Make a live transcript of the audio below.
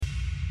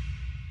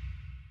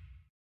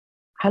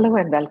Hello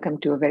and welcome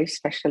to a very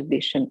special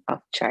edition of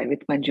Chai with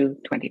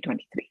Manju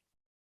 2023.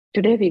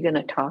 Today we're going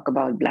to talk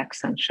about Black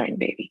Sunshine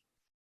Baby.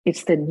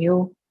 It's the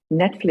new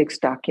Netflix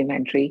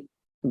documentary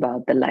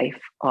about the life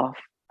of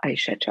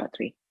Aisha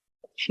Chaudhary.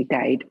 She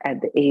died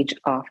at the age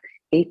of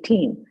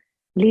 18,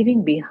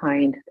 leaving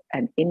behind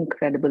an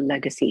incredible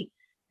legacy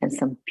and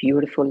some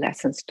beautiful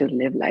lessons to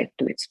live life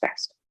to its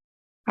best.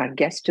 Our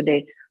guests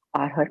today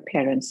are her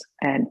parents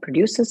and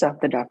producers of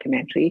the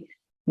documentary,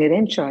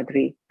 Niren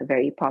Chaudhary, a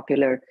very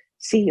popular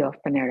CEO of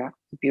Panera,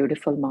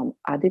 beautiful mom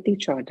Aditi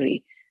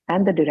Chaudhary,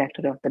 and the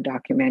director of the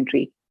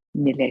documentary,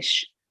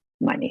 Nilesh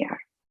Maniyar.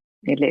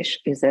 Nilesh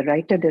is a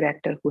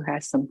writer-director who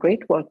has some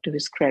great work to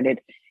his credit,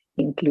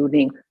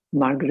 including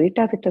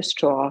Margarita with a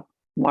Straw,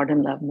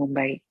 Modern Love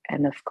Mumbai,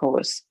 and of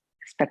course,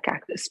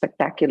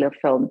 spectacular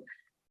film,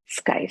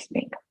 Sky is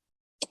Pink.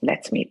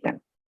 Let's meet them.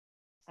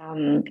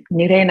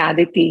 Niren,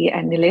 Aditi,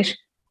 and Nilesh,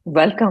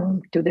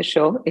 welcome to the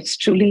show. It's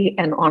truly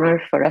an honor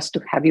for us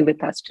to have you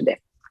with us today.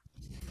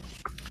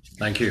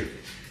 Thank you.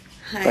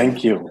 Hi.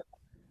 Thank you.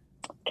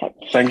 Okay.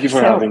 Thank you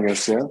for having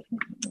us here.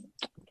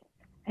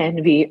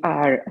 And we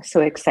are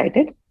so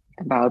excited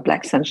about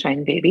Black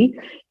Sunshine Baby.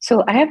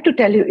 So I have to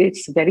tell you,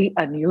 it's very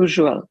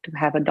unusual to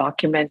have a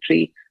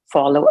documentary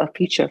follow a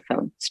feature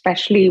film,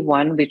 especially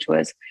one which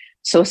was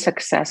so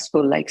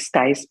successful like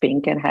Sky is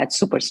Pink and had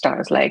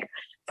superstars like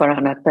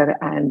Farhan Akhtar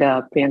and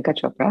Priyanka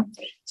Chopra.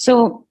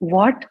 So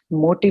what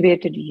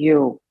motivated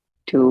you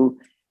to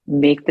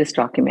make this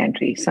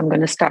documentary? So I'm going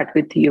to start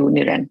with you,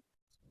 Niren.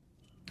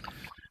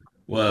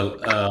 Well,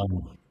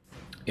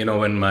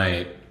 when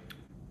my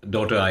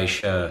daughter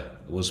Aisha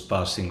was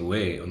passing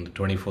away on the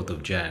 24th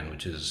of Jan,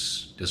 which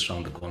is just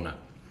around the corner,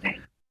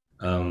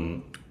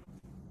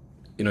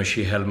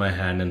 she held my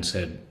hand and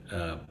said,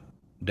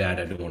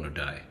 Dad, I don't want to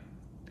die.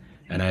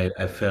 And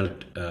I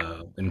felt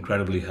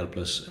incredibly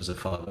helpless as a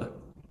father.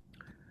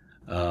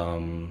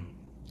 And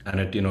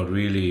it,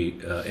 really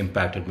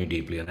impacted me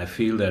deeply. And I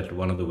feel that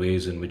one of the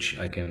ways in which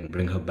I can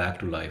bring her back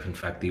to life, in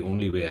fact, the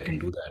only way I can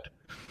do that,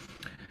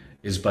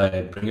 is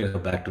by bringing her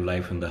back to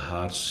life in the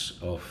hearts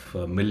of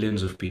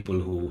millions of people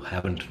who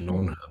haven't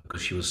known her,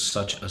 because she was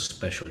such a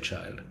special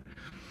child.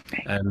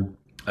 And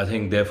I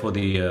think, therefore,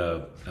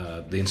 the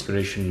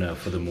inspiration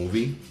for the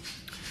movie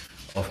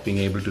of being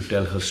able to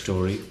tell her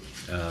story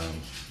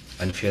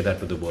and share that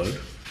with the world.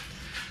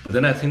 But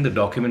then I think the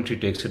documentary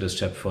takes it a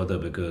step further,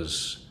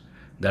 because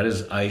that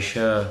is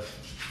Aisha,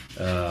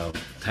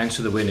 thanks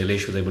to the way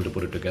Nilesh was able to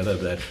put it together,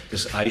 that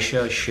is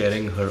Aisha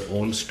sharing her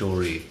own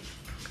story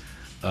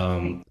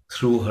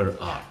through her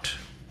art,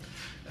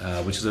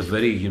 which is a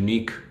very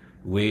unique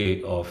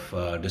way of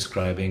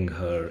describing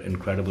her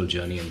incredible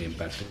journey and the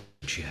impact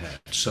that she had.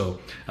 So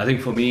I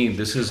think for me,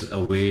 this is a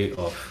way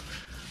of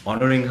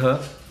honoring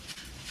her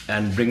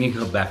and bringing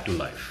her back to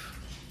life.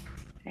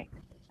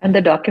 And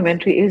the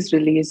documentary is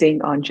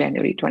releasing on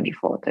January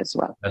 24th as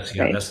well. That's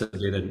the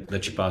day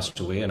that she passed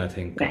away. And I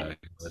think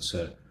that's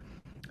a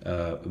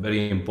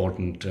very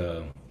important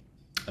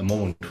a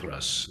moment for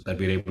us, that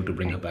we're able to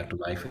bring her back to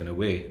life in a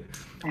way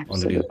on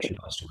the day that she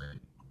passed away.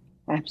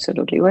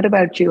 Absolutely. What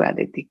about you,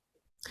 Aditi?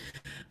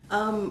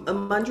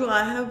 Manju,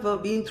 I have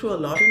been through a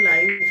lot in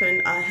life,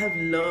 and I have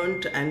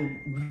learned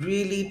and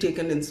really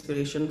taken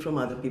inspiration from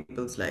other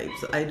people's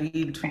lives. I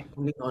read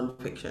only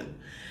non-fiction.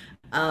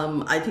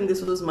 I think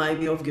this was my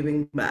way of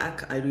giving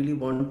back. I really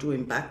want to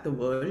impact the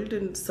world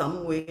in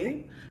some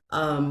way.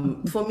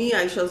 For me,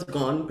 Aisha's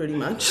gone pretty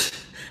much.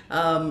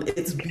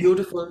 It's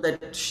beautiful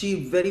that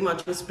she very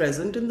much was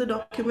present in the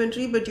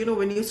documentary. But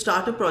when you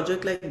start a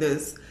project like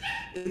this,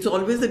 it's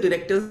always the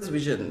director's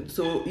vision.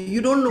 So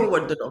you don't know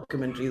what the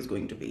documentary is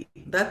going to be.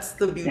 That's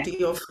the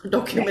beauty of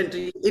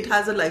documentary. It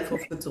has a life of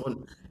its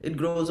own. It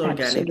grows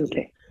organically.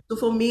 Absolutely. So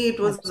for me, it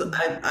was,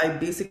 I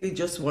basically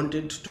just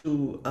wanted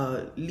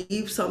to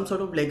leave some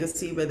sort of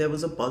legacy where there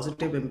was a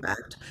positive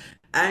impact.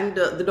 And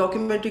the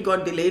documentary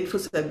got delayed for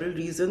several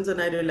reasons.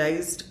 And I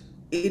realized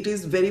it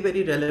is very,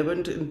 very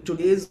relevant in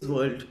today's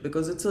world,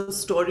 because it's a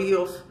story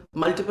of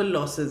multiple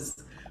losses,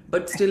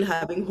 but still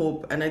having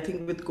hope. And I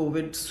think with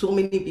COVID, so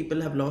many people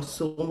have lost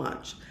so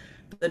much,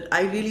 that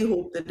I really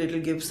hope that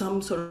it'll give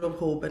some sort of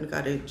hope and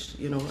courage,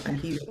 and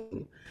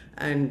healing.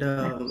 And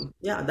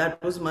that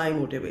was my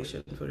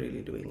motivation for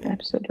really doing it.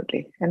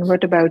 Absolutely. And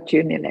what about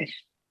you, Nilesh?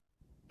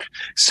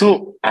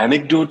 So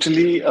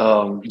anecdotally,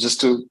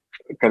 just to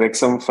correct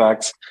some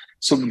facts,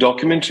 so the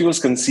documentary was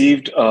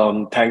conceived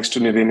thanks to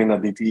Niren and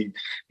Aditi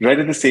right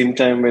at the same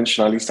time when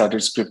Shonali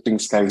started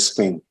scripting Sky is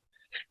Pink.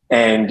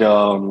 And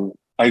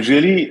I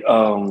really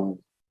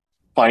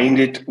find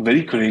it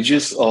very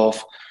courageous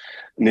of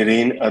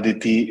Niren,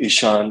 Aditi,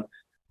 Ishan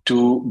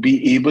to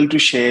be able to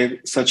share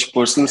such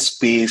personal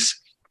space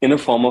in a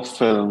form of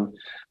film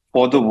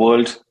for the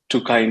world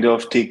to kind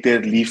of take their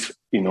leaf,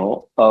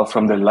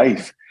 from their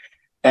life.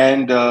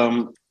 And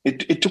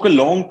it took a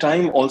long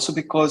time also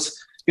because,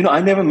 I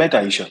never met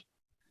Aisha.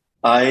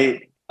 I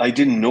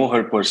didn't know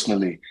her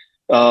personally.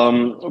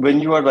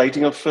 When you are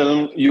writing a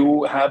film,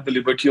 you have the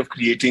liberty of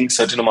creating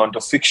certain amount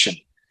of fiction.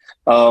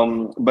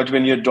 But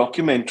when you're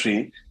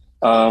documentary,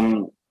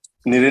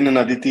 Niren and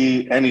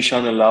Aditi and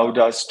Ishan allowed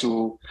us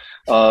to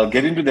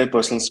get into their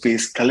personal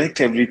space,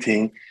 collect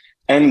everything,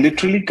 and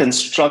literally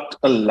construct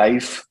a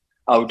life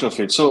out of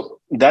it. So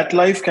that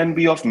life can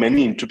be of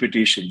many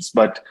interpretations,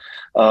 but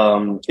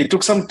it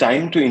took some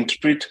time to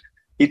interpret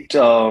it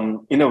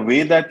in a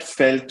way that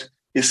felt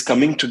is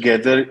coming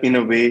together in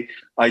a way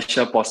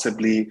Aisha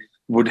possibly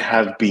would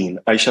have been.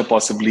 Aisha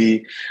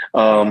possibly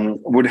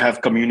would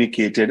have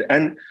communicated.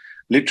 And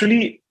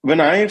literally, when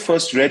I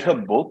first read her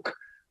book,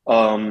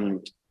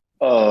 um,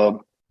 uh,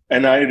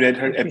 and I read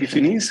her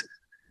epiphanies,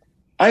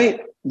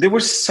 I there were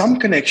some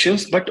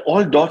connections, but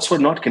all dots were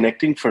not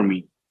connecting for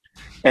me.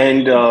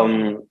 And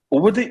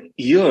over the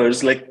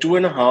years, like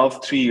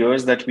 2.5, 3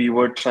 years that we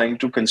were trying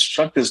to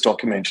construct this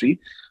documentary,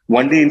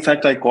 one day, in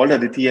fact, I called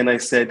Aditi and I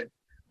said,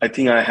 I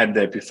think I had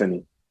the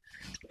epiphany.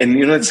 And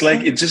it's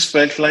like it just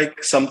felt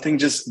like something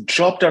just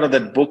dropped out of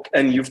that book,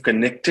 and you've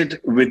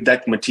connected with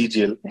that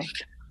material,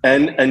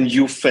 and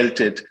you felt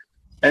it.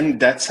 And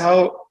that's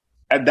how.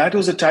 And that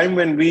was a time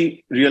when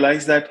we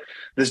realized that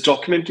this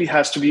documentary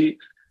has to be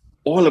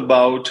all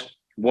about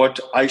what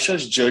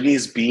Aisha's journey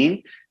has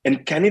been,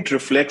 and can it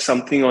reflect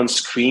something on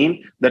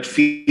screen that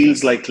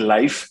feels like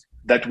life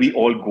that we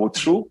all go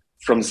through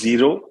from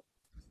zero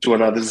to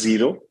another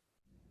zero,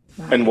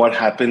 and what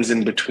happens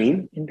in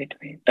between.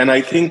 And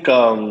I think,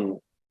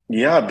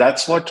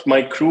 that's what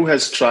my crew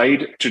has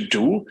tried to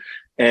do,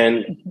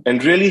 and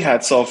really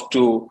hats off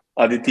to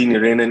Aditi,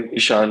 Niren, and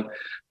Ishan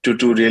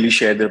to really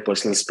share their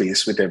personal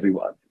space with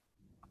everyone.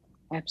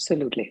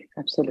 Absolutely,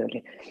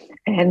 absolutely.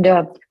 And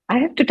I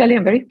have to tell you,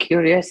 I'm very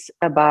curious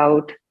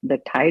about the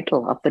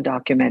title of the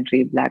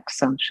documentary, Black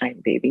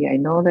Sunshine Baby. I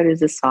know there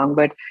is a song,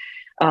 but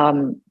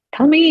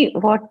tell me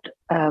what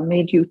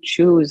made you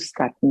choose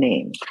that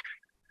name.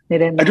 I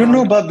don't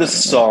know about the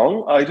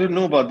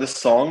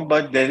song.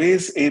 But there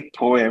is a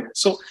poem.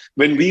 So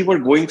when we were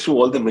going through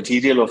all the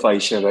material of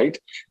Aisha, right,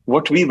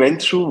 what we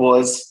went through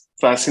was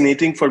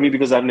fascinating for me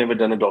because I've never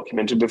done a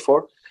documentary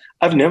before.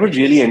 I've never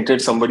really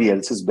entered somebody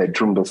else's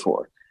bedroom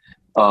before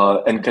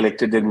and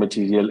collected their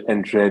material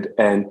and read.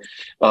 And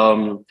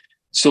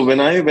so when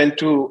I went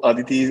to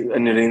Aditi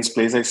and Niren's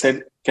place, I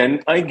said,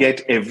 can I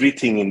get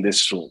everything in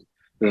this room?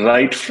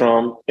 Right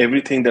from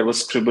everything that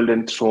was scribbled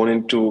and thrown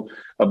into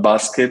a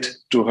basket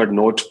to her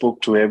notebook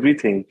to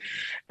everything.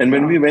 And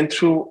when we went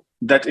through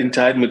that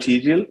entire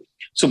material,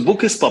 so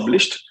book is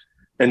published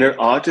and her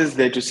art is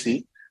there to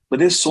see, but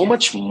there's so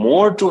much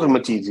more to her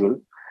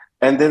material.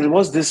 And there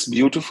was this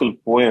beautiful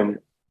poem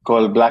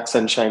called Black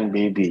Sunshine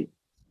Baby,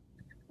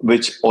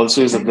 which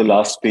also is at the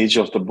last page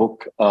of the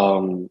book.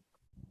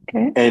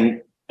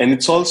 And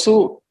it's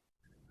also,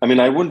 I mean,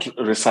 I won't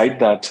recite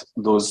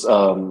those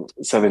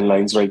 7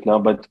 lines right now,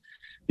 but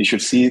you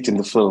should see it in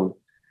the film.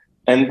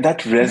 And that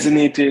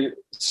resonated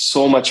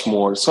so much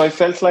more. So I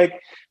felt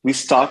like we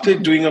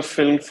started doing a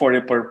film for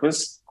a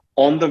purpose,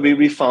 on the way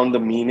we found the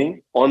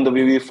meaning, on the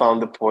way we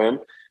found the poem,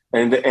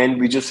 and in the end,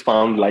 we just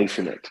found life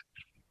in it.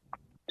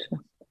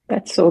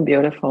 That's so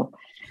beautiful.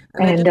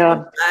 And I just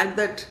want to add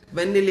that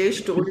when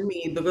Nilesh told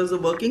me, because the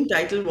working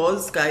title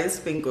was Sky is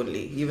Pink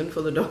only, even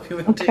for the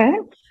documentary. Okay.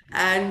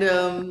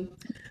 And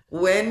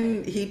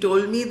when he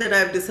told me that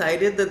I've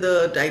decided that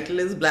the title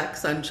is Black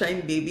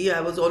Sunshine Baby, I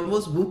was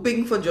almost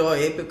whooping for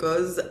joy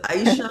because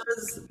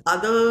Aisha's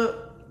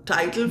other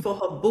title for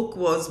her book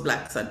was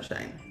Black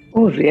Sunshine.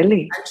 Oh,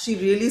 really? And she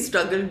really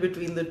struggled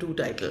between the 2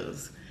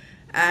 titles.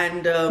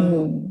 And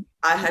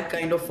I had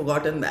kind of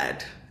forgotten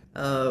that.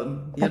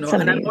 And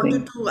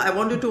I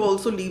wanted to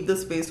also leave the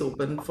space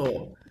open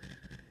for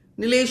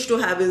Nilesh to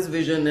have his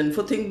vision and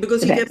for things,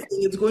 because he kept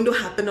saying it's going to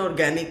happen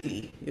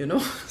organically,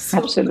 So,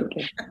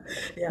 absolutely.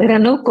 There are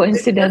no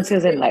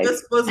coincidences in life.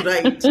 This was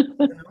right.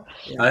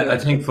 I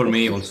think for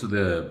me also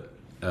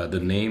the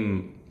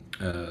name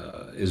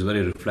is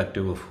very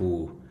reflective of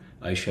who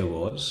Aisha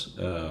was,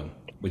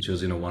 which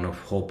was one of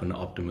hope and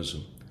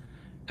optimism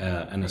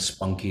and a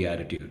spunky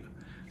attitude.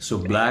 So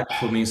black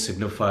for me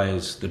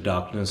signifies the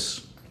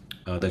darkness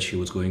that she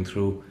was going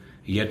through,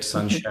 yet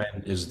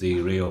sunshine is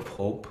the ray of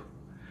hope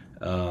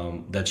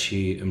that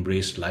she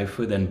embraced life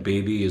with, and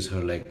baby is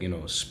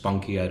her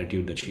spunky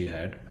attitude that she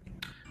had.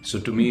 So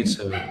to me,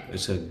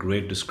 it's a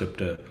great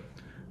descriptor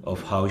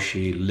of how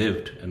she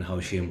lived and how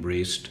she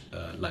embraced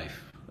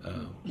life.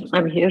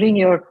 I'm hearing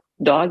your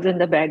dogs in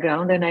the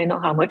background, and I know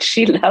how much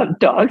she loved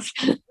dogs.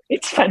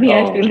 It's funny,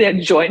 I feel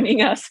they're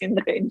joining us in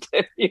the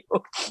interview.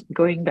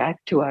 Going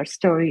back to our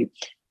story,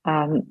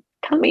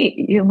 tell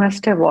me, you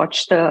must have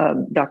watched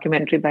the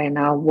documentary by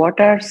now. What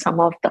are some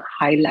of the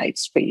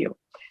highlights for you?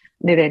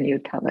 Niren, you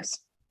tell us.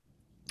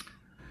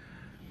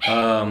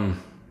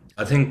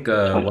 I think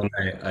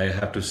I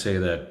have to say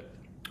that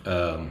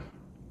I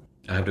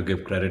have to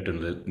give credit to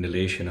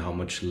Nilesh and how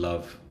much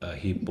love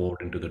he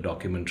poured into the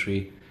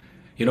documentary.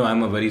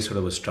 I'm a very sort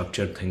of a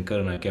structured thinker,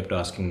 and I kept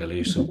asking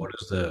Nilesh, so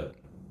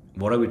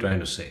what are we trying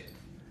to say?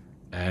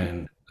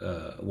 And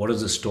what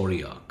is the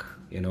story arc?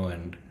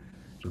 And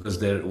because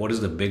what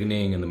is the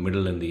beginning and the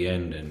middle and the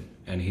end?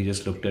 And he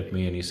just looked at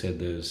me and he said,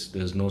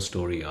 there's no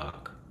story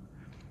arc.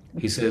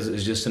 He says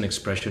it's just an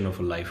expression of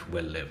a life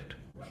well lived.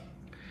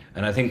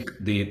 And I think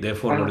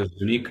therefore what Wow. is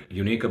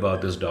unique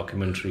about this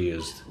documentary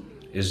is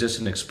just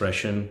an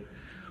expression,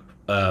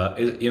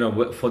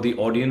 for the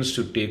audience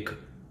to take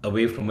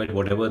away from it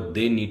whatever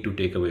they need to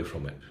take away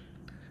from it.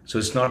 So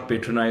it's not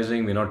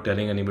patronizing. We're not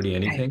telling anybody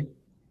Right. anything.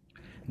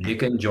 They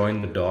can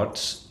join the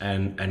dots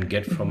and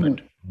get from Mhm.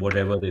 it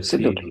whatever they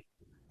feel Absolutely.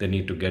 they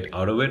need to get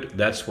out of it.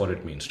 That's what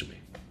it means to me.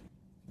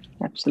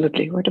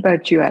 Absolutely. What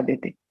about you,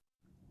 Aditi?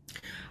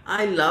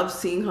 I love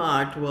seeing her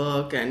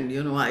artwork, and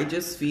I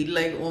just feel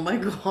like, oh my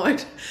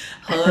God,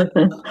 her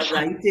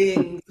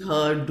writing,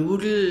 her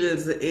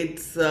doodles.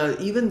 It's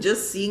even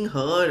just seeing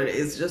her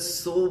is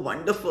just so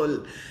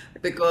wonderful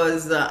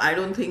because I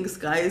don't think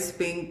Sky is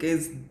Pink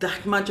is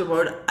that much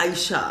about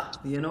Aisha,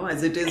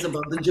 as it is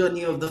about the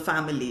journey of the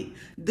family.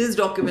 This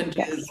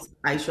documentary Yes. is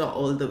Aisha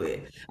all the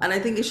way. And I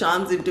think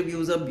Ishan's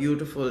interviews are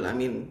beautiful. I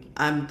mean,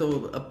 I'm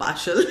though a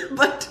partial,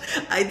 but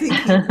I think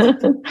he's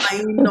the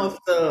spine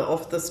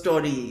of the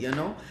story.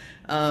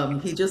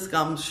 He just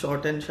comes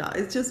short and sharp.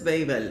 It's just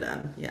very well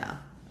done. Yeah.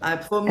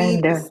 For me,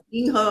 And just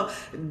seeing her,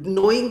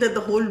 knowing that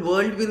the whole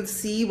world will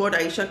see what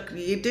Aisha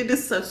created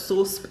is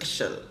so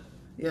special.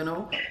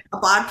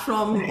 Apart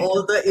from right.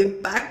 all the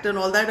impact and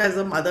all that, as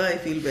a mother, I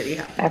feel very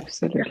happy.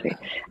 Absolutely.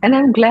 And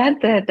I'm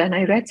glad that, and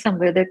I read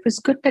somewhere that it was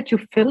good that you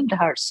filmed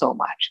her so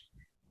much,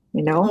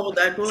 Oh,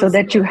 that so was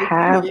that you with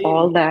have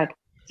all Niren. that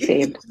He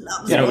saved.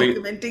 loves You know, Right.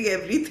 we documenting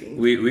everything.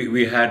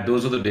 we had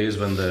those are the days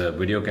when the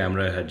video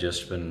camera had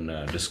just been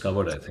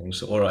discovered, I think,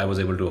 so, or I was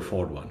able to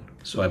afford one.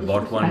 So I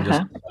bought one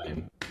just Uh-huh. in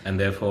time, and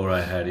therefore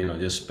I had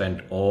just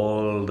spent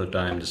all the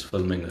time just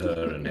filming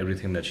her and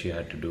everything that she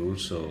had to do.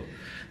 So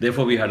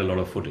therefore we had a lot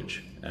of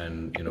footage,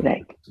 and Right.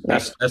 Right.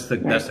 that's Right.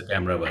 the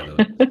camera, by the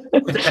way.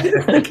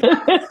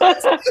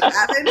 You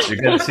haven't. You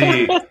can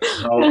see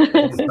how old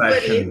Very.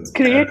 fashioned.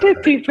 Creative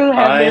people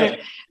have I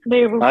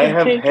they I will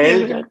have take care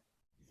held of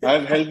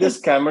I've held this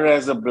camera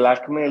as a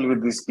blackmail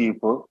with these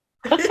people,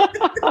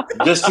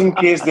 just in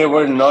case they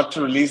were not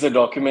to release the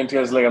documentary.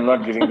 I was like, I'm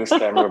not giving this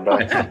camera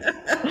back.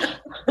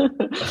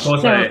 Of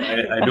course, No.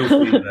 I do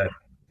feel that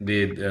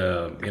it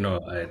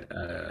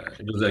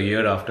was a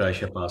year after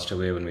Aisha passed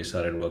away when we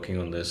started working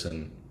on this,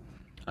 and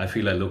I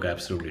feel I look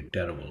absolutely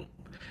terrible.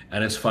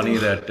 And it's funny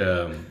that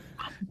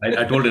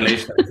I told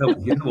Nilesh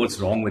that what's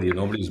wrong with you?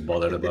 Nobody's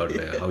bothered about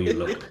how you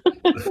look.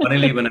 But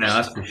funnily, when I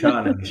asked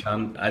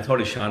Ishan, I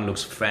thought Ishan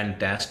looks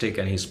fantastic,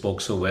 and he spoke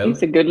so well.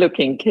 He's a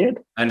good-looking kid.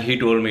 And he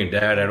told me,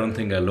 Dad, I don't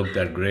think I look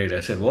that great. I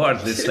said,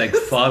 what? It's like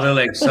father,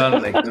 like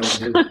son, like just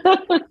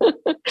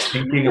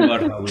thinking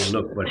about how we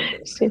look.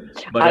 She,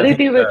 But I think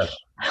Aditi was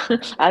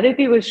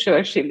Aditi was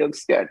sure she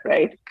looks good,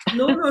 right?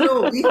 No, no,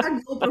 no. We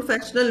had no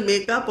professional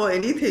makeup or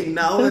anything.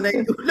 Now, when I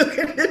do look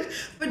at it,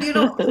 but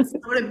it's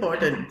not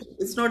important.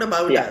 It's not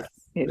about Yes, us,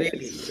 it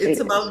really. is. It's It is.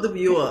 about the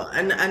viewer.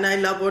 And I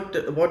love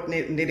what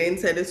Niren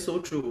said is so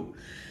true.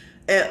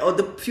 Or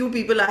the few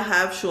people I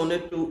have shown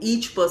it to,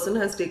 each person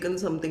has taken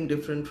something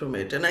different from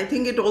it, and I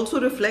think it also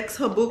reflects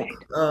her book,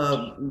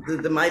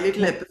 Right. the My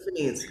Little Right.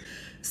 Epiphanies.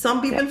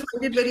 Some Right. people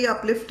find it very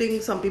uplifting,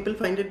 some people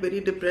find it very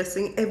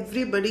depressing.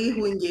 Everybody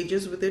who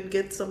engages with it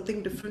gets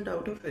something different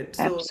out of it.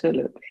 So,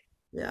 Absolutely.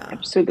 yeah.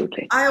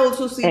 Absolutely. I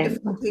also see And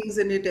different things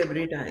in it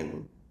every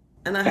time.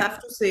 And I right. have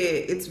to say,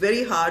 it's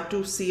very hard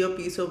to see a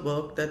piece of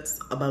work that's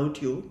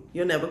about you.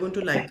 You're never going to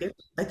Right. like it.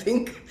 I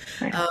think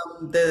Right.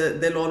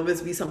 there'll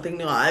always be something,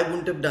 no, I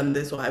wouldn't have done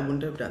this or I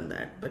wouldn't have done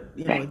that. But,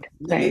 Right.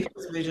 Right.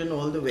 Nilesh's vision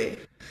all the way.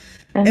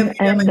 And Every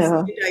time I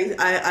and see it,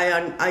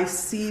 I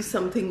see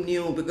something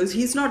new because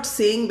he's not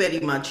saying very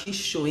much. He's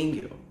showing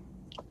you.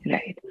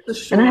 right. The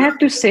And I show. have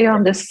to say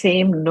on the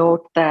same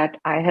note that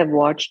I have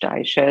watched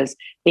Aisha's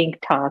Ink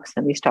Talks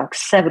and these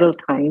talks several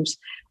times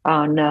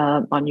on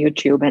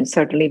YouTube. And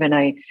certainly when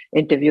I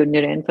interviewed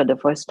Niren for the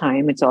first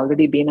time, it's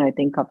already been, I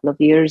think, a couple of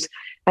years.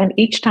 And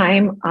each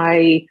time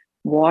I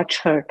watch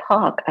her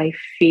talk, I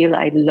feel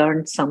I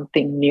learned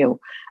something new.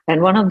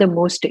 And one of the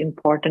most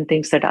important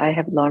things that I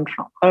have learned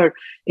from her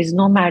is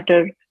no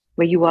matter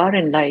where you are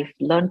in life,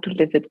 learn to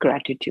live with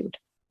gratitude.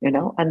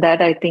 And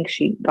that I think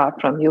she got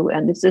from you.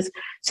 And this is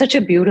such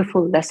a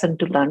beautiful lesson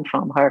to learn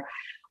from her.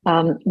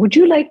 Would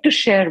you like to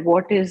share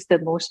what is the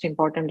most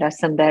important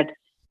lesson that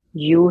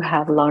you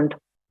have learned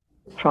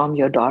from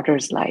your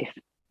daughter's life?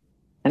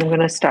 And I'm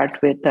going to start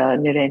with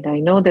Niren. I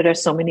know there are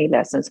so many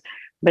lessons,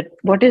 but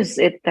what is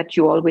it that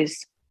you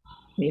always,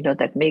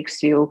 that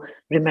makes you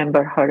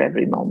remember her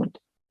every moment?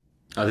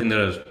 I think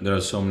there are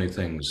so many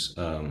things,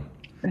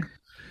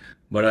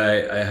 but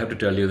I have to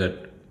tell you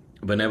that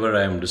whenever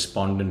I am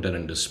despondent and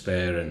in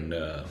despair and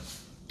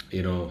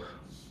you know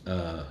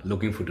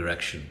looking for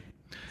direction,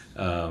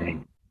 Right.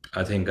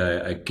 I think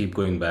I keep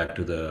going back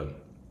to the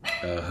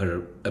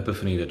her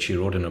epiphany that she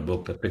wrote in a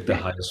book that pick the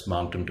Right. highest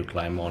mountain to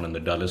climb on and the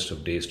dullest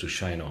of days to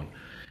shine on,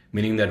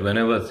 meaning that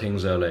whenever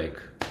things are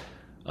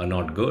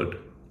not good,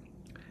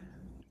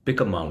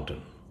 pick a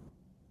mountain,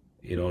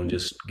 and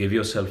just give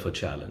yourself a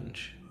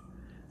challenge.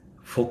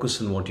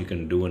 Focus on what you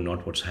can do and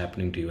not what's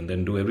happening to you, and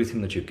then do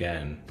everything that you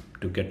can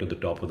to get to the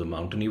top of the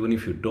mountain. Even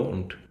if you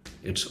don't,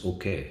 it's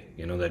okay,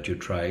 that you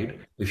tried.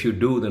 If you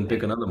do, then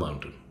pick another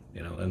mountain,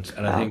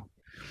 and I think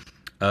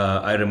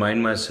I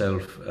remind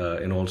myself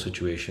in all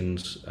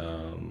situations,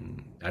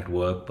 at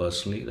work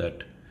personally,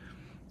 that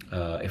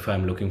if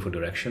I'm looking for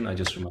direction, I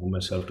just remind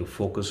myself to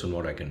focus on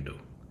what I can do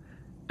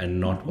and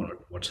not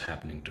what's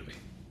happening to me.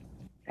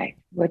 Right.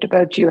 What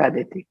about you,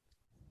 Aditi?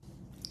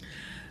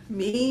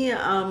 Me,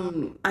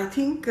 I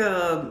think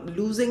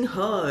losing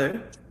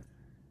her,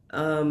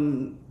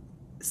 um,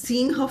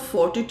 seeing her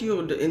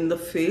fortitude in the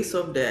face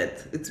of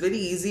death, it's very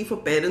easy for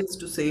parents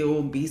to say,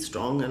 oh, be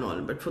strong and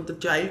all, but for the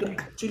child to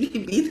actually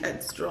be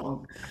that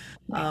strong,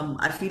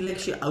 I feel like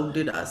she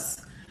outdid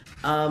us.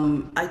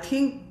 I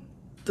think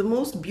the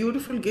most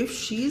beautiful gift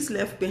she's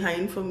left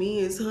behind for me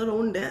is her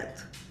own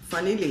death.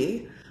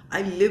 Funnily,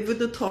 I live with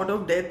the thought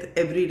of death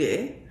every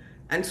day,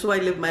 and so I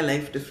live my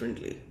life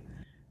differently.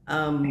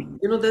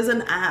 There's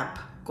an app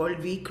called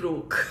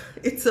VCroak.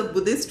 It's a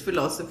Buddhist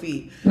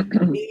philosophy.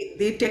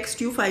 They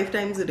text you 5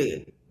 times a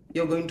day,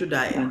 you're going to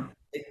die. Wow.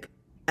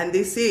 And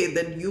they say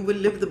that you will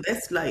live the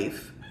best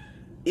life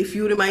if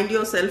you remind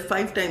yourself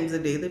 5 times a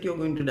day that you're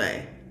going to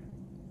die.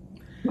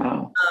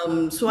 Wow.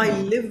 So I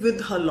live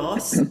with her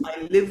loss.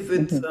 I live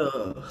with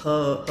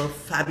her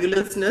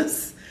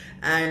fabulousness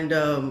and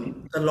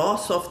the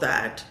loss of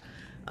that.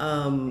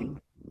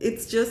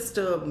 It's just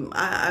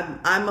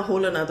I'm a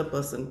whole another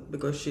person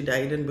because she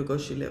died and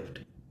because she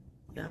lived.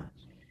 Yeah.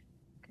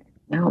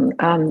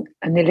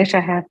 Nilesh, I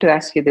have to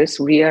ask you this.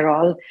 We are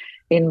all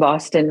in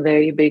Boston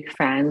very big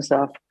fans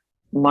of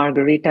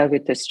Margarita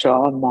with a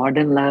Straw,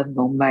 Modern Love,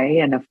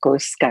 Mumbai, and of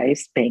course, Sky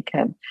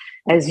Spaceham.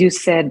 As you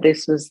said,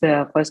 this was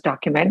the first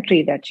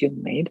documentary that you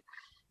made,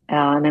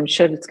 and I'm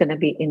sure it's going to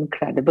be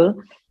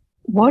incredible.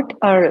 What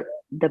are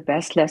the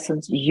best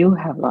lessons you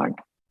have learned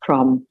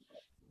from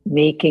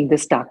making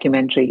this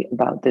documentary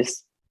about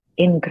this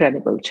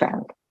incredible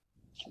child?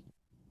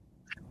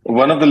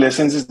 One of the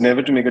lessons is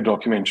never to make a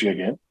documentary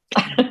again.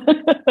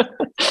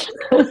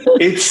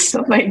 It's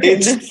Oh my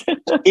goodness.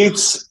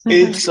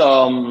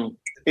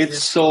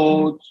 it's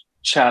so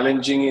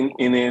challenging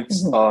in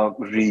its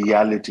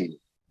reality.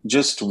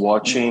 Just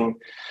watching,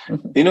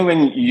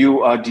 when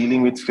you are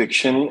dealing with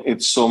fiction,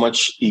 it's so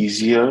much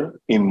easier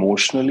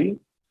emotionally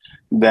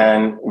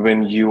than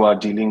when you are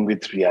dealing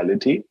with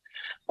reality.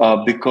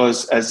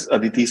 Because as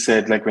Aditi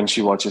said, like when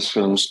she watches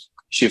films,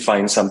 she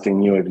finds something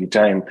new every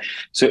time.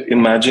 So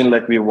imagine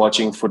like we're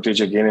watching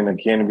footage again and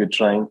again, we're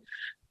trying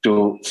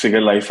to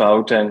figure life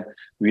out, and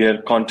we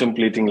are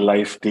contemplating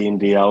life day in,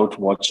 day out,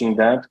 watching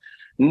that.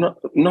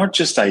 Not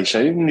just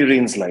Aisha, even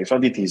Niren's life,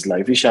 Aditi's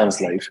life,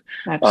 Ishan's life.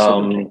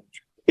 Absolutely.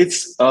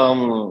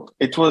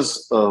 It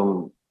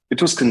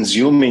was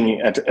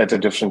consuming at a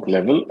different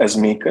level as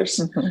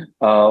makers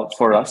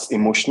for us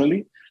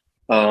emotionally.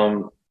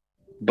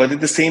 But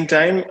at the same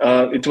time,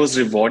 it was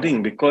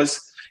rewarding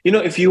because,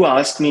 if you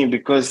ask me,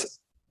 because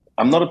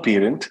I'm not a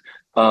parent,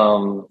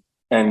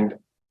 and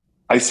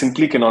I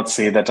simply cannot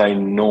say that I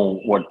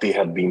know what they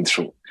have been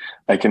through.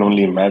 I can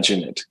only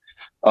imagine it.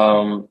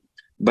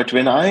 But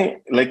when I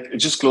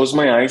just close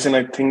my eyes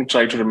and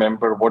try to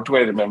remember, what do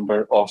I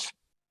remember of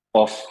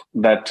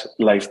that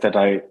life that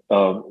I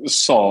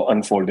saw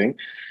unfolding?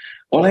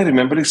 All I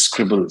remember is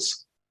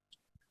scribbles.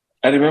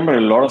 I remember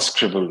a lot of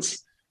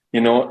scribbles,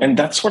 and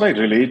that's what I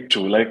relate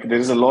to. Like there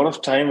is a lot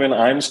of time when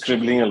I'm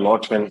scribbling a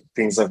lot when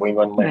things are going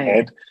on in my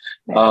head.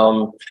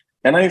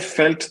 And I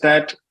felt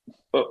that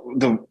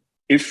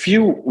if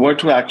you were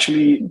to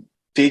actually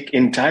take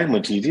entire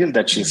material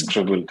that she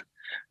scribbled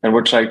and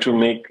would try to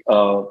make,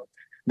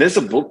 there's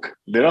a book,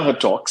 there are her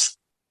talks,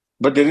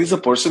 but there is a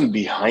person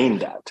behind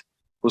that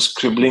who's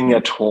scribbling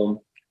at home,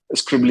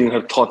 scribbling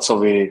her thoughts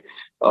away,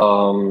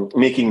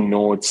 making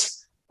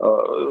notes,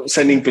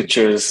 sending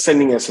pictures,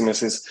 sending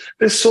SMSs.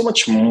 There's so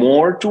much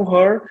more to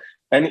her.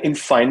 And in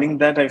finding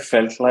that, I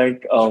felt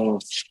like, oh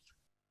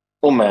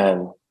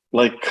man,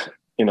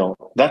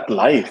 that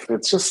life,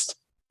 it's just,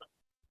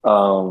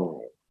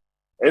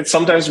 it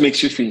sometimes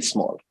makes you feel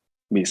small,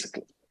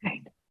 basically.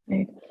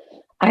 Right.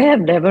 I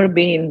have never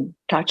been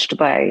touched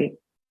by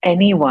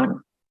anyone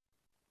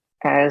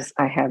as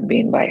I have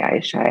been by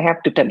Aisha. I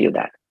have to tell you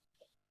that.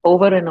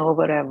 Over and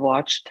over, I've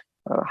watched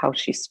how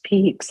she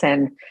speaks,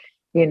 and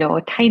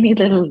a tiny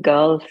little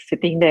girl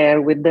sitting there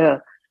with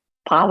the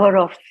power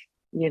of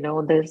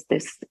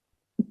this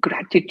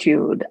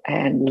gratitude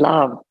and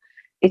love.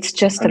 It's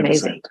just 100%.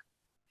 Amazing.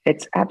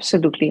 It's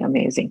absolutely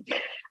amazing.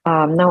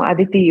 Now,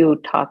 Aditi, you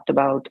talked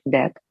about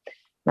death.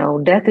 Now,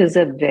 death is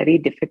a very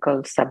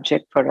difficult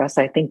subject for us,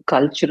 I think,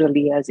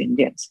 culturally as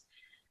Indians.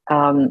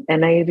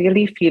 And I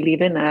really feel,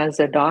 even as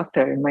a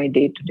doctor in my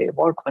day-to-day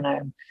work, when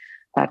I'm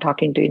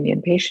talking to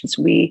Indian patients,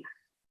 we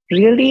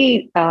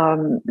really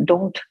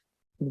don't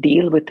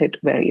deal with it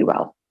very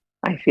well.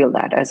 I feel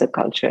that as a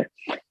culture,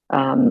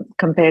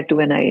 compared to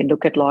when I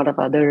look at a lot of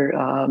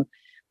other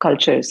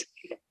cultures.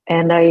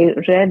 And I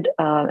read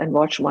and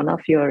watched one of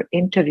your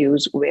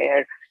interviews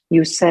where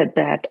you said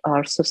that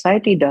our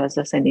society does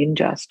us an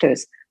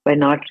injustice by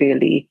not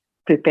really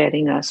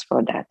preparing us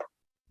for death.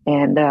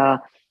 And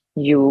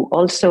You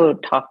also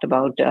talked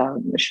about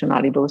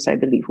Shonali Bose, I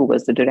believe, who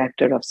was the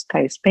director of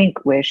Sky's Pink,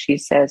 where she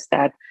says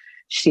that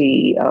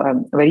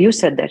where you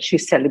said that she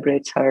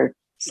celebrates her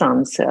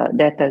son's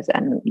death as,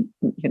 and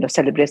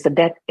celebrates the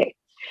death day.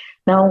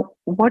 Now,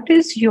 what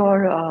is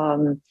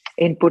your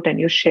input? And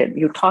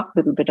you talked a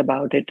little bit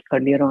about it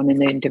earlier on in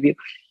the interview.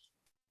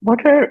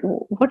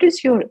 What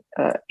is your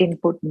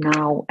input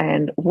now,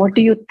 and what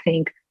do you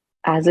think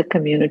as a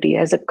community,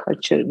 as a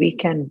culture, we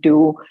can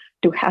do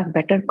to have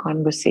better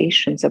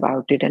conversations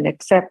about it and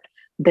accept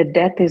that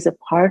death is a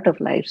part of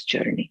life's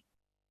journey?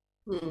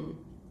 Hmm.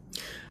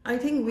 I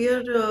think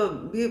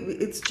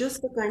it's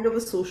just a kind of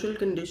a social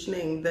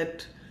conditioning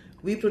that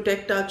we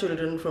protect our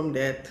children from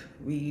death.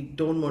 We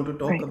don't want to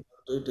talk Right, about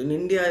it. In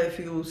India, if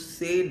you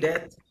say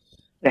death,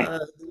 right,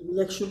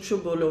 like shub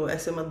shub bolo,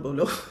 aise mat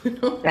bolo, you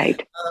know,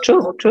 right. True,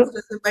 almost true.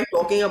 as if by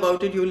talking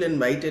about it, you'll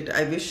invite it.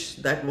 I wish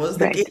that was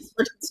the Right, case,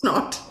 but it's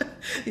not,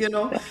 you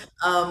know.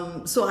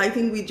 right. So I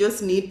think we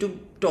just need to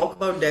talk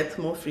about death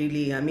more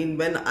freely. I mean,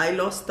 when I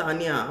lost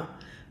Tanya,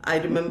 I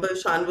remember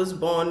Shan was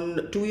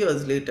born 2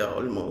 years later,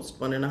 almost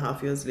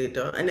 1.5 years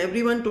later, and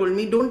everyone told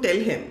me, don't tell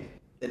him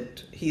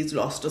that he's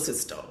lost a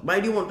sister. Why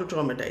do you want to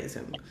traumatize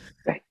him?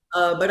 Right.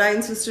 But I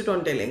insisted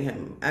on telling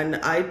him. And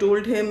I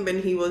told him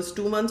when he was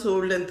 2 months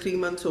old and 3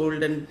 months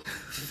old and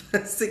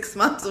 6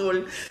 months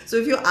old. So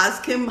if you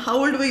ask him, how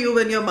old were you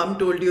when your mom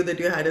told you that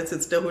you had a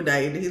sister who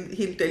died?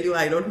 He'll tell you,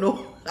 I don't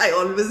know. I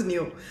always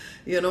knew,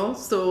 you know.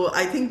 So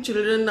I think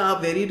children are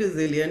very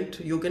resilient.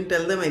 You can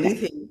tell them Right.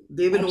 anything.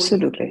 They will only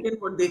Absolutely. take in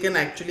what they can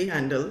actually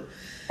handle.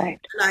 Right.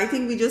 And I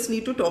think we just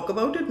need to talk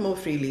about it more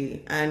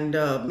freely. And,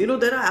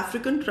 there are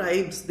African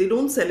tribes, they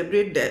don't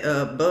celebrate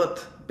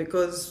birth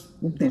because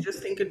they Hmm. just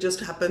think it just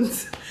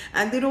happens.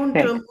 And they don't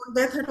Right. mourn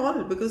death at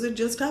all because it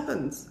just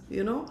happens,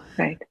 you know.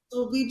 Right.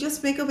 So we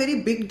just make a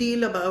very big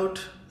deal about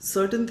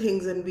certain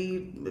things and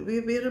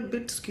we're a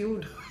bit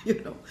skewed, you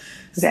know.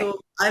 Right. So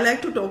I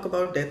like to talk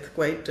about death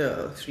quite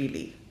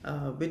freely,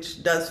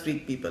 which does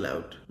freak people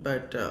out.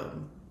 But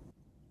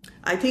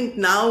I think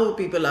now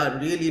people are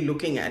really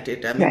looking at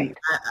it. I mean, Right.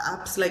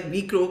 apps like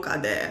WeCroak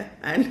are there,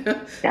 and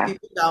Yeah.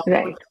 people download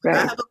Right. them. I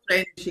Right. have a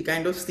friend, she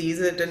kind of sees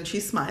it and she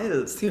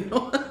smiles, Right.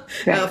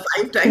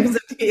 five Yeah. times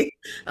a day.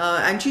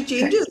 And she Right.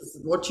 changes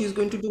what she's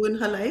going to do in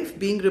her life,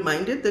 being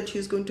reminded that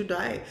she's going to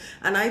die.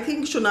 And I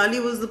think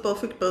Shonali was the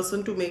perfect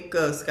person to make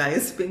Sky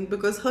is Pink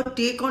because her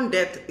take on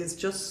death is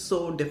just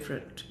so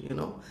different, you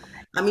know.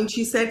 I mean,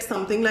 she said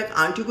something like,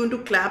 aren't you going to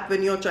clap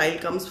when your child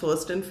comes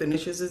first and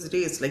finishes his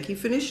race? Like he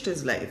finished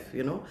his life,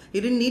 you know.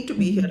 He didn't need to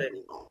be here Mhm.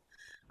 anymore.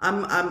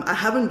 I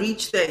haven't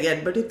reached there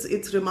yet, but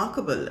it's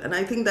remarkable. And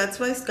I think that's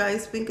why Sky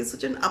is Pink is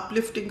such an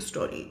uplifting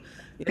story.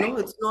 You know, Right.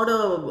 it's not a,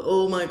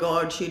 oh my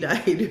God, she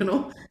died, you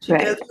know. She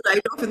tells Right. you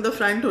right off in the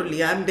front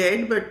only, I'm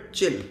dead, but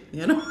chill,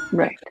 you know.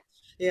 Right.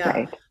 Yeah.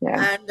 Right.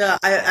 Yeah.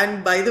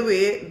 And by the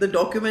way, the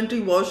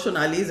documentary was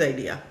Shonali's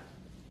idea.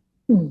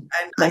 Hmm.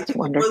 And I That's think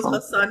it was her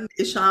wonderful. son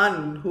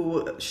Ishan, who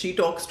she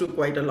talks to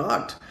quite a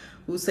lot,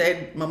 who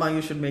said, Mama,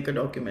 you should make a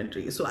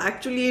documentary. So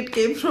actually, it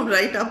came from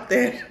right up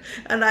there.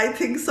 And I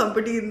think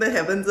somebody in the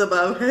heavens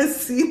above has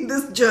seen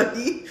this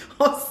journey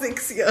of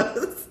 6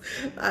 years.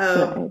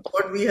 Right.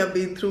 What we have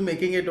been through,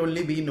 making it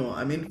only we know.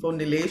 I mean, for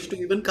Nilesh to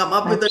even come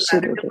up with a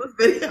narrative Absolutely. was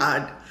very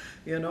hard,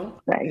 you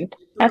know. It Right. took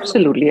a lot.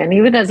 Absolutely. And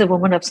even as a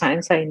woman of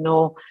science, I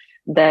know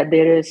that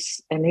there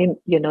is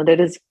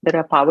there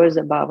are powers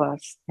above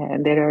us,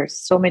 and there are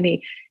so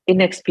many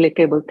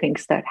inexplicable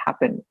things that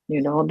happen.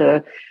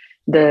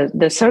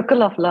 The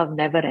circle of love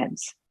never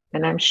ends.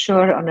 And I'm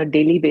sure on a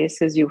daily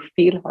basis you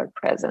feel her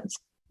presence,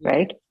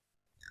 right?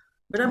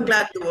 But I'm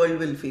glad the world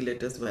will feel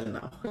it as well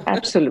now.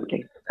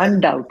 Absolutely. That's nice.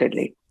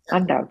 Undoubtedly. Yeah.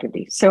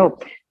 Undoubtedly. So,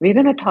 we're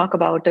going to talk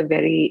about a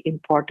very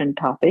important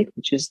topic,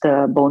 which is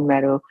the bone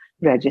marrow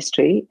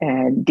registry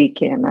and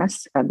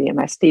DKMS,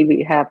 BMST.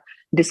 We have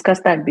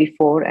discussed that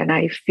before, and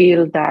I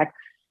feel that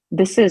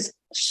this is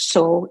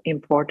so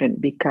important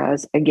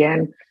because,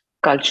 again,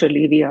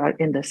 culturally, we are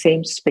in the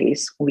same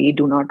space. We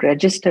do not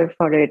register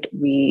for it.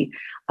 We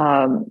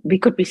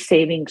could be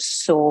saving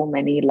so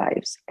many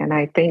lives. And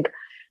I think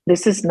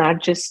this is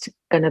not just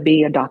going to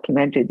be a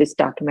documentary. This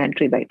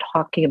documentary, by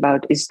talking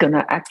about, is going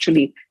to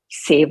actually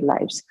save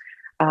lives.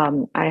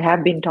 I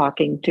have been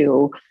talking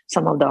to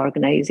some of the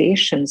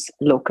organizations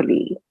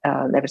locally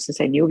ever since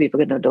I knew we were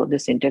going to do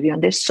this interview.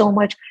 And there's so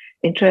much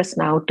interest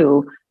now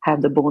to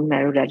have the bone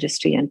marrow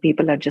registry, and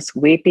people are just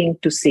waiting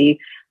to see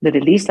the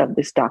release of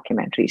this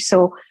documentary.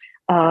 So,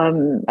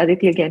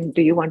 Aditi, again,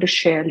 do you want to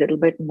share a little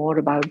bit more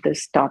about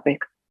this topic?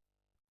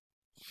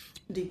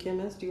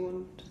 DKMS, do you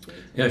want to say?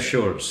 Yeah,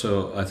 sure.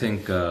 So I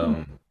think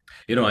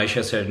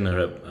Aisha said in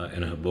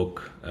her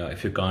book,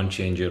 if you can't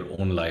change your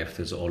own life,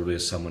 there's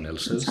always someone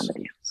else's.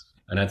 Somebody else.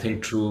 And I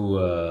think true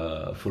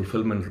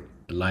fulfillment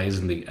lies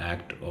in the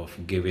act of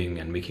giving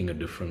and making a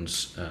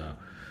difference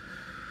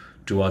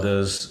to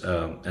others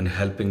and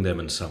helping them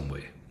in some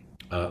way.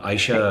 Right,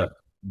 Aisha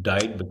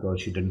died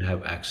because she didn't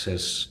have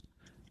access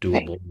to a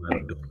right, bone marrow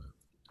right, donor.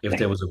 If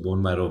there right, was a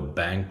bone marrow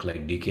bank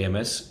like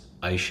DKMS,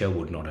 Aisha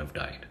would not have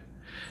died.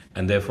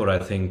 And therefore, I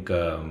think we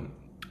are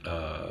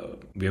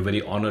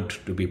very honored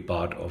to be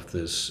part of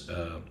this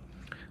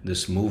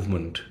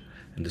movement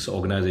and this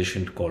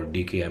organization called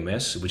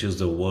DKMS, which is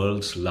the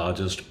world's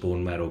largest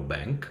bone marrow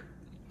bank.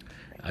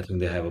 I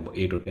think they have about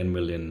 8 or 10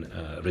 million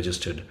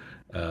registered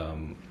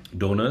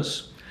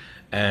donors,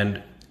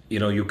 and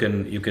you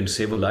can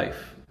save a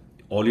life.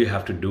 All you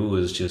have to do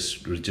is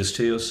just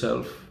register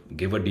yourself,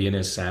 give a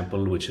DNA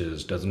sample, which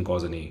doesn't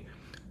cause any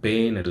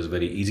pain. It is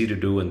very easy to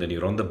do, and then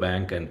you're on the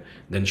bank, and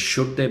then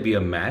should there be a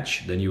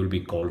match, then you will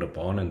be called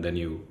upon, and then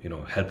you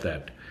help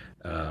that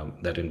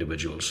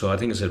individual. So I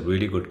think it's a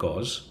really good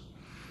cause,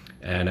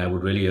 and I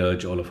would really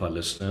urge all of our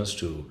listeners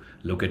to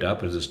look it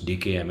up. It is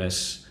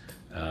dkms.com.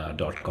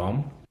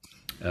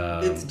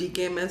 It's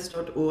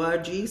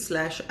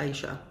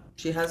dkms.org/Aisha.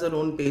 She has her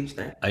own page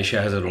there.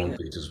 Aisha has her own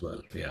page as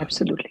well. Yeah.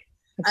 Absolutely.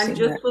 And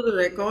just for the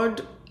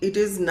record, it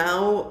is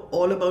now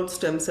all about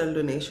stem cell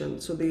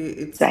donation. So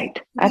it's right.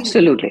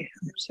 Absolutely.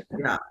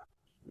 Yeah.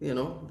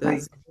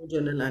 There's no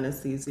general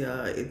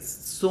anesthesia. It's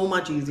so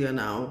much easier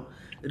now.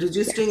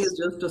 Registering is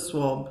just a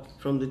swab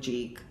from the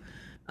cheek.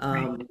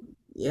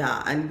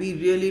 Yeah. And we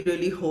really,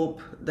 really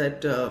hope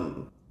that,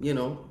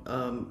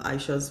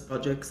 Aisha's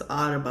projects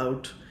are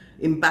about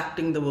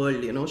impacting the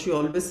world. She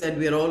always said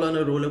we're all on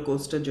a roller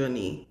coaster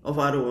journey of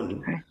our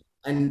own. Right.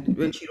 And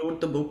when she wrote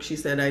the book, she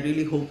said, I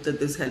really hope that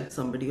this helps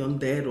somebody on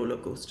their roller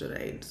coaster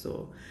ride.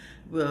 So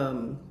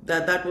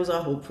that was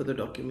our hope for the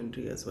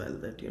documentary as well,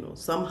 that,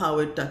 somehow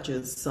it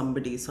touches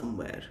somebody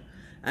somewhere.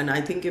 And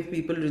I think if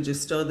people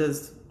register,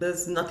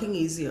 there's nothing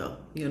easier,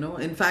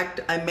 In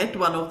fact, I met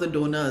one of the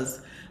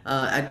donors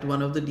at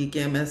one of the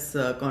DKMS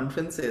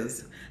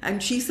conferences.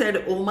 And she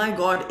said, oh my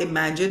God,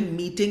 imagine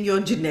meeting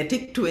your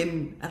genetic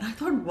twin. And I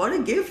thought, what a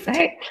gift.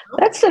 Right.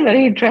 That's a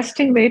very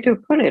interesting way to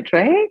put it,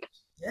 right?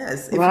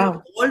 Yes, if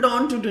you're called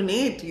on to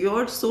donate,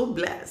 you're so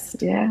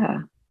blessed.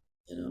 Yeah.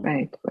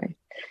 Right.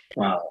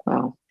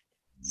 Wow.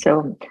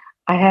 So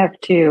I have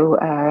to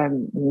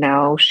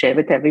now share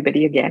with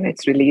everybody again.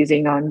 It's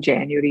releasing on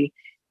January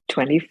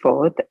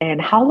 24th.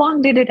 And how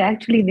long did it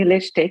actually,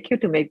 Nilesh, take you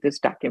to make this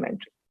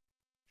documentary?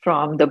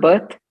 From the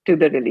birth to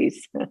the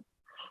release?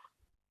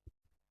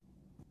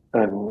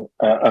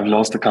 I've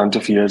lost the count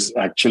of years,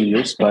 actual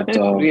years, but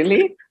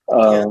really?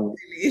 7th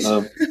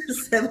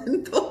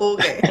ho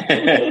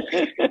gaye.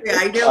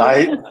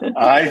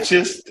 I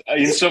just,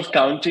 instead of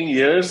counting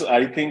years,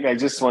 I think I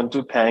just want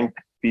to thank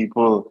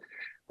people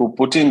who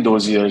put in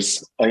those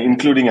years,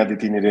 including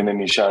Aditi, Niren,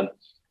 and Nishan,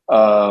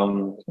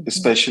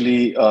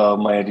 especially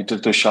my editor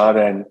Tushar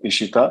and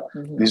Ishita.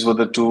 Mm-hmm. These were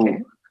the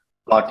two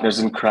partners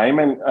in crime,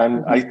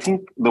 and I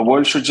think the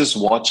world should just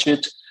watch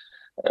it,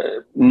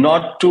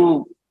 not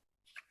to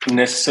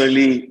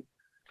necessarily,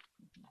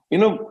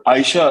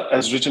 Aisha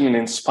has written an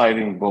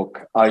inspiring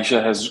book.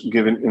 Aisha has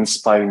given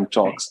inspiring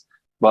talks.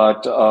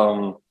 But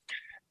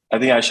I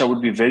think Aisha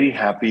would be very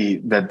happy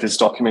that this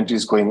documentary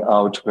is going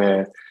out,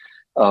 where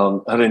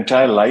her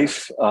entire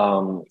life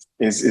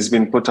is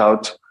being put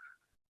out,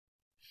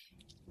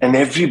 and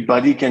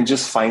everybody can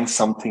just find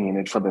something in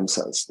it for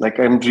themselves. Like,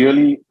 I'm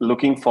really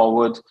looking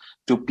forward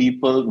to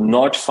people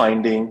not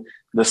finding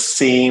the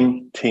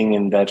same thing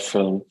in that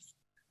film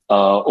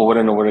over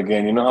and over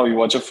again. You know how you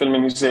watch a film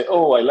and you say,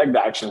 oh, I like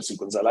the action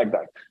sequence, I like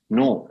that.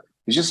 No,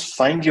 you just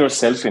find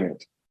yourself in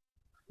it.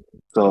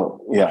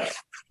 So, yeah.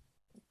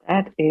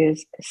 That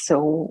is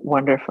so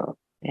wonderful.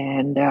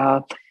 And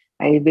I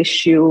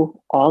wish you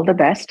all the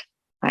best.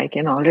 I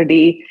can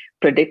already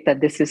predict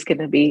that this is going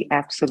to be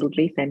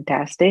absolutely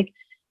fantastic.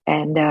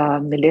 And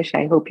Nilesh,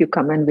 I hope you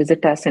come and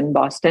visit us in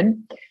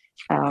Boston.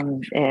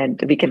 And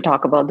we can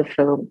talk about the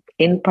film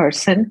in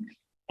person.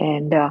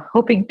 And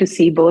hoping to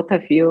see both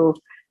of you,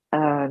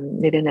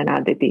 Niren and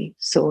Aditi,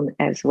 soon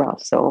as well.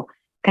 So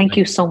thank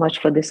you so much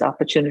for this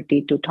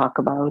opportunity to talk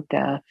about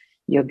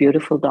your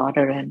beautiful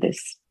daughter and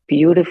this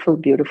beautiful,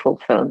 beautiful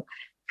film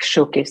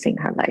showcasing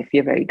her life.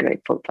 We're very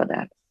grateful for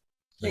that.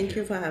 Thank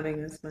you for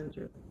having us,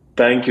 Manju.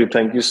 Thank you.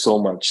 Thank you so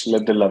much.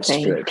 Let the love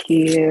spread. Thank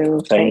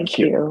you. Thank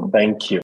you. Thank you.